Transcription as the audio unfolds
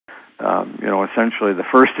essentially the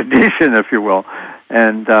first edition, if you will.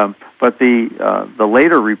 And but the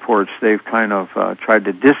later reports, they've kind of tried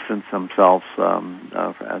to distance themselves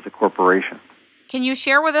as a corporation. Can you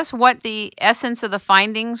share with us what the essence of the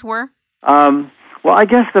findings were? Well, I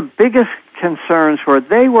guess the biggest concerns were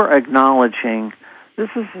they were acknowledging, this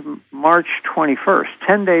is March 21st,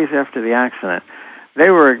 10 days after the accident, they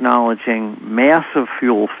were acknowledging massive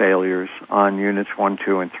fuel failures on units 1,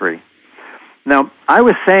 2, and 3. Now, I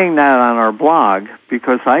was saying that on our blog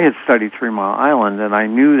because I had studied 3 Mile Island, and I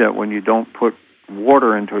knew that when you don't put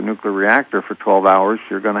water into a nuclear reactor for 12 hours,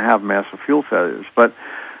 you're going to have massive fuel failures. But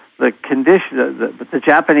the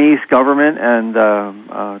Japanese government and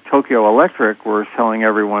Tokyo Electric were telling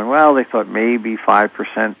everyone, well, they thought maybe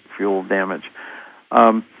 5% fuel damage.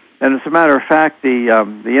 And as a matter of fact, the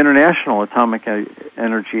International Atomic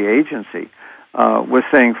Energy Agency was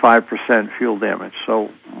saying 5% fuel damage.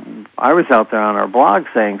 So I was out there on our blog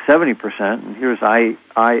saying 70%, and here's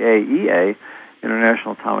IAEA,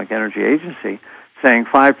 International Atomic Energy Agency, saying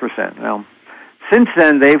 5%. Now, since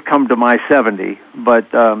then, they've come to my 70, but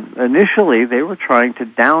initially they were trying to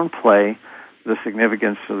downplay the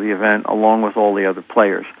significance of the event along with all the other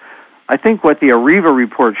players. I think what the Areva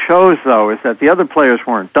report shows, though, is that the other players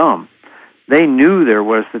weren't dumb. They knew there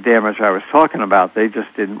was the damage I was talking about. They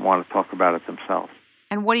just didn't want to talk about it themselves.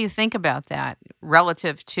 And what do you think about that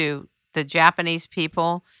relative to the Japanese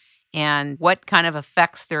people and what kind of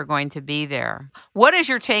effects there are going to be there? What is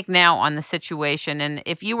your take now on the situation? And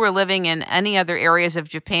if you were living in any other areas of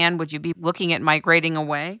Japan, would you be looking at migrating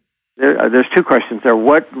away? There's two questions there.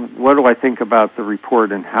 What do I think about the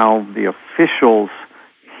report and how the officials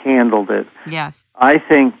handled it? Yes. I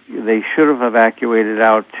think they should have evacuated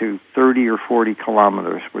out to 30 or 40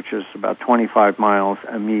 kilometers, which is about 25 miles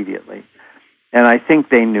immediately. And I think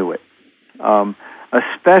they knew it,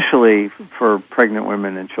 especially for pregnant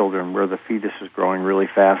women and children where the fetus is growing really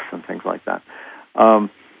fast and things like that.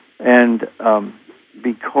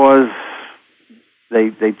 Because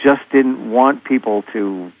they just didn't want people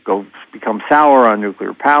to go become sour on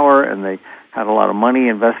nuclear power, and they had a lot of money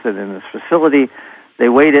invested in this facility, they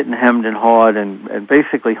waited and hemmed and hawed and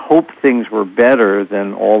basically hoped things were better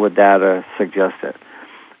than all the data suggested.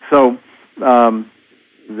 So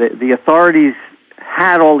the authorities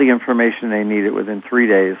had all the information they needed within 3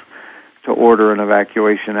 days to order an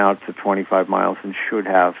evacuation out to 25 miles and should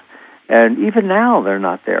have. And even now, they're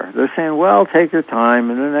not there. They're saying, well, take your time.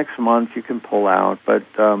 In the next month, you can pull out, but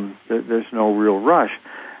there's no real rush.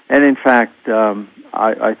 And in fact,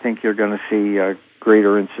 I think you're going to see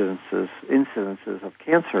greater incidences of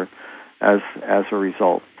cancer as a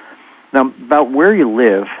result. Now, about where you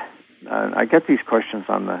live, I get these questions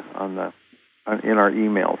in our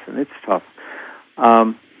emails, and it's tough.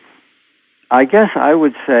 I guess I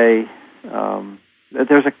would say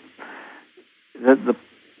that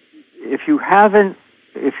if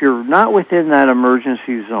you're not within that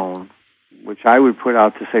emergency zone, which I would put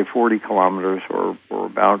out to say 40 kilometers or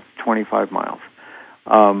about 25 miles,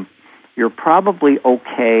 you're probably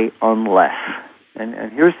okay unless,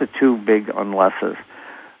 and here's the two big unlesses.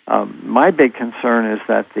 My big concern is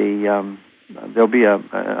that there'll be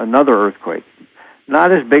another earthquake,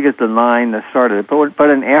 not as big as the 9 that started it, but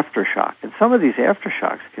an aftershock. And some of these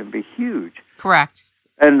aftershocks can be huge. Correct.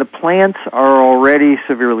 And the plants are already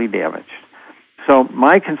severely damaged. So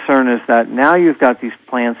my concern is that now you've got these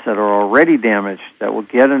plants that are already damaged that will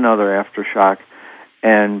get another aftershock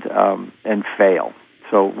and fail.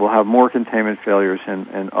 So we'll have more containment failures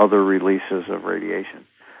and other releases of radiation.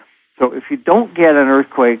 So if you don't get an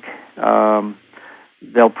earthquake,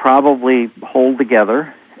 they'll probably hold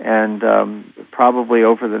together, and probably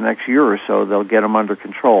over the next year or so, they'll get them under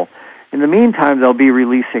control. In the meantime, they'll be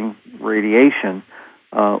releasing radiation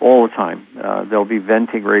all the time. They'll be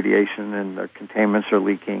venting radiation, and the containments are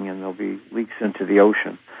leaking, and there'll be leaks into the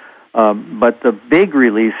ocean. But the big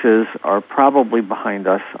releases are probably behind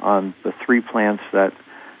us on the 3 plants that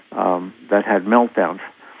had meltdowns.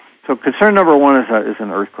 So concern number 1 is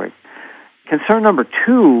an earthquake. Concern number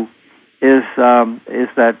 2 is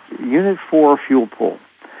that Unit 4 fuel pool.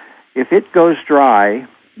 If it goes dry,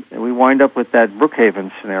 and we wind up with that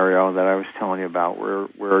Brookhaven scenario that I was telling you about,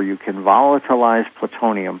 where you can volatilize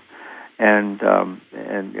plutonium and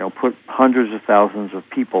put hundreds of thousands of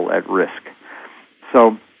people at risk.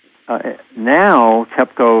 So now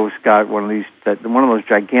TEPCO's got one of those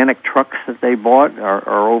gigantic trucks that they bought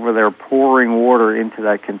are over there pouring water into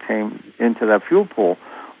that fuel pool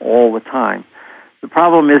all the time. The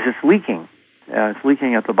problem is it's leaking. It's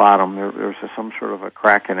leaking at the bottom. There's some sort of a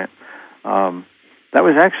crack in it. That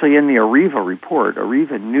was actually in the Areva report.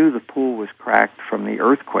 Areva knew the pool was cracked from the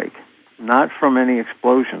earthquake not from any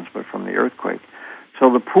explosions, but from the earthquake.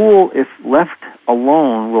 So the pool, if left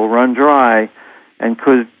alone, will run dry and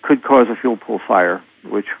could cause a fuel pool fire,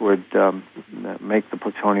 which would make the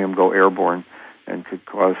plutonium go airborne and could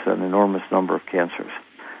cause an enormous number of cancers.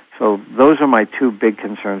 So those are my two big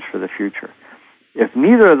concerns for the future. If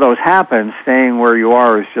neither of those happen, staying where you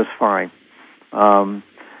are is just fine. And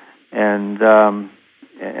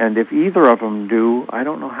if either of them do, I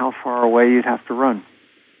don't know how far away you'd have to run.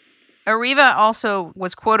 Areva also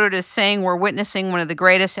was quoted as saying we're witnessing one of the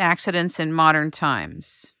greatest accidents in modern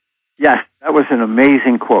times. Yes, that was an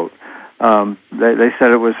amazing quote. They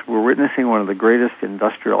said we're witnessing one of the greatest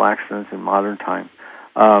industrial accidents in modern time.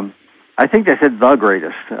 I think they said the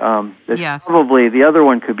greatest. Yes. Probably the other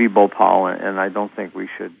one could be Bhopal, and I don't think we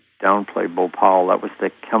should downplay Bhopal. That was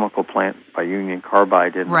the chemical plant by Union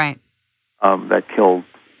Carbide that killed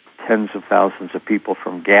tens of thousands of people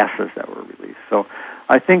from gases that were released. So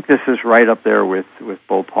I think this is right up there with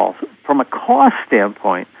Bhopal. From a cost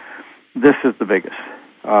standpoint, this is the biggest.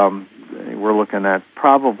 We're looking at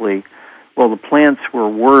probably, the plants were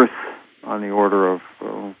worth on the order of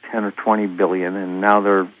 10 or 20 billion, and now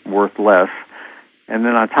they're worth less. And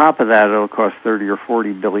then on top of that, it'll cost 30 or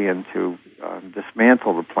 40 billion to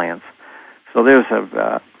dismantle the plants. So there's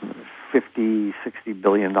a $50, $60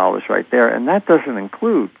 billion right there, and that doesn't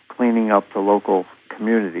include cleaning up the local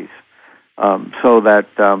communities. So that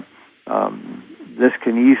this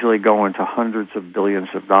can easily go into hundreds of billions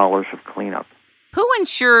of dollars of cleanup. Who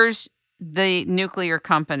insures the nuclear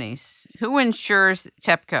companies? Who insures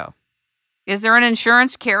TEPCO? Is there an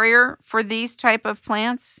insurance carrier for these type of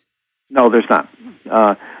plants? No, there's not.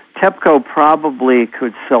 TEPCO probably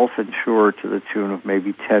could self-insure to the tune of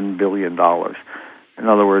maybe $10 billion. In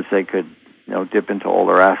other words, they could dip into all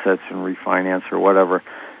their assets and refinance or whatever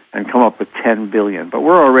and come up with $10 billion. But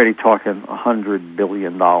we're already talking $100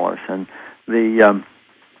 billion. And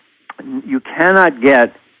you cannot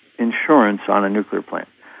get insurance on a nuclear plant.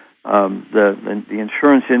 The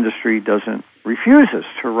insurance industry refuses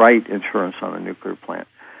to write insurance on a nuclear plant.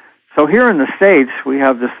 So here in the States, we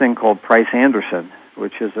have this thing called Price-Anderson,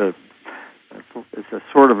 which is a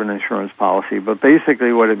sort of an insurance policy. But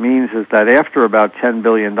basically what it means is that after about $10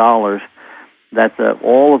 billion, that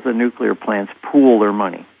all of the nuclear plants pool their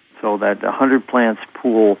money. So that 100 plants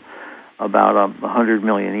pool about $100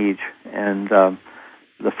 million each. And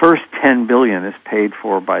the first $10 billion is paid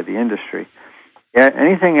for by the industry.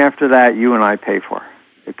 Anything after that, you and I pay for.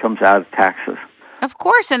 It comes out of taxes. Of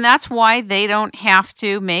course, and that's why they don't have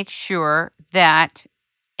to make sure that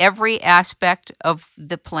every aspect of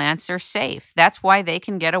the plants are safe. That's why they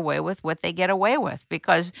can get away with what they get away with,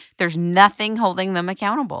 because there's nothing holding them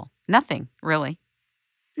accountable. Nothing, really.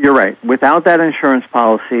 You're right. Without that insurance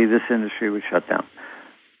policy, this industry would shut down.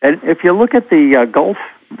 And if you look at the Gulf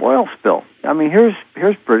oil spill, I mean,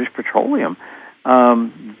 here's British Petroleum.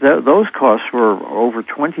 Those costs were over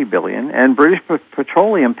 $20 billion, and British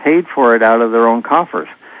Petroleum paid for it out of their own coffers.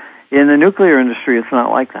 In the nuclear industry, it's not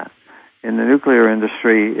like that. In the nuclear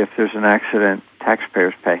industry, if there's an accident,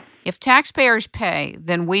 taxpayers pay. If taxpayers pay,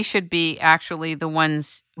 then we should be actually the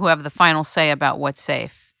ones who have the final say about what's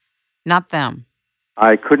safe, not them.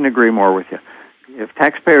 I couldn't agree more with you. If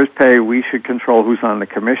taxpayers pay, we should control who's on the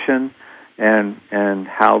commission and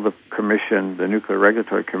how the commission, the Nuclear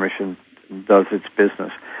Regulatory Commission, does its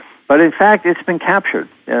business. But in fact, it's been captured.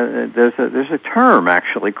 There's a term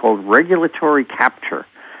actually called regulatory capture.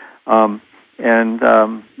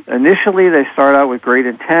 Initially they start out with great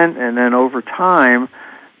intent, and then over time,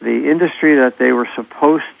 the industry that they were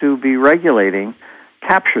supposed to be regulating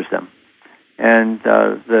captures them. And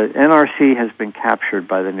the NRC has been captured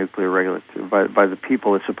by the nuclear by the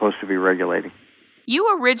people it's supposed to be regulating.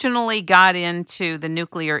 You originally got into the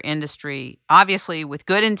nuclear industry, obviously with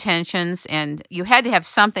good intentions, and you had to have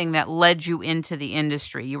something that led you into the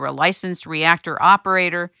industry. You were a licensed reactor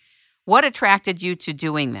operator. What attracted you to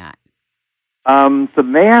doing that? The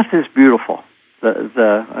math is beautiful.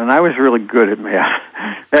 And I was really good at math.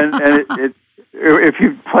 and if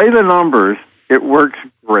you play the numbers, it works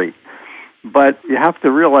great. But you have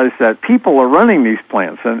to realize that people are running these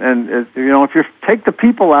plants, and if you take the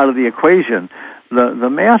people out of the equation, the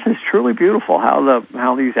math is truly beautiful.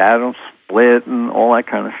 How these atoms split and all that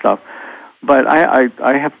kind of stuff. But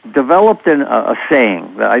I have developed a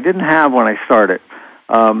saying that I didn't have when I started.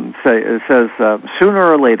 It says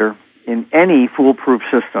sooner or later in any foolproof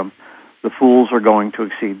system, the fools are going to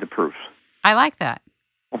exceed the proofs. I like that.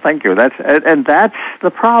 Well, thank you. That's the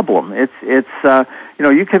problem. It's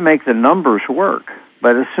you can make the numbers work,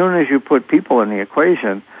 but as soon as you put people in the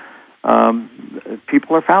equation,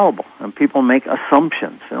 people are fallible and people make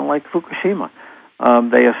assumptions. Like Fukushima,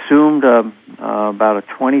 They assumed about a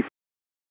 20